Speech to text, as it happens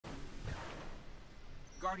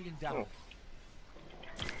Guardian down.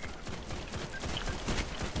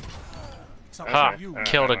 Ha!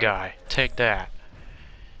 Killed a guy. Take that.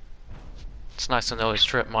 It's nice to know his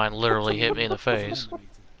strip mine literally hit me in the face.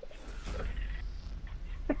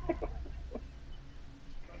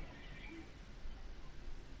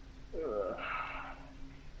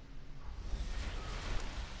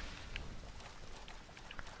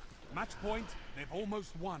 Match point, they've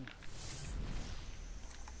almost won.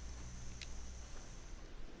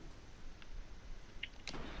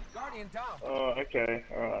 Guardian down. Oh, okay.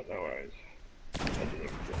 Alright, no worries.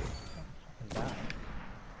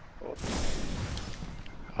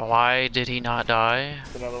 Why did he not die?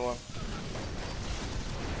 Another one.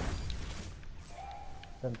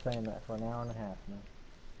 Been saying that for an hour and a half now.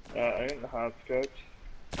 I got the hard scopes.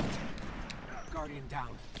 Guardian down.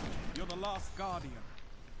 You're the last Guardian.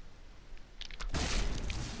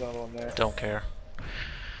 Another one there. Don't care.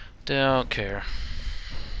 Don't care.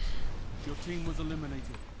 Your team was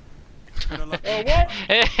eliminated. Oh, what?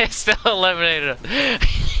 It's still eliminated.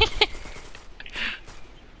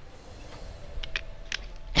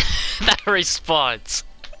 That response.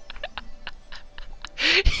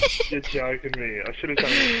 You're joking me. I should have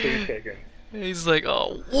done a 2 second. He's like,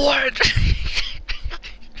 oh, what?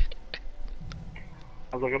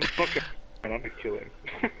 I was like, I'm fucking and I'm gonna kill him.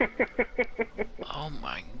 Oh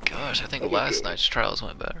my gosh, I think last night's trials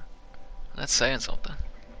went better. That's saying something.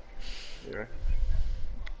 Yeah.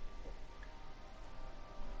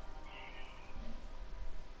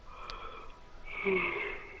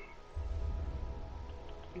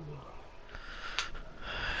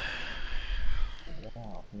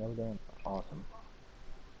 Wow, no damn awesome.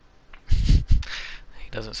 He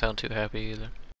doesn't sound too happy either.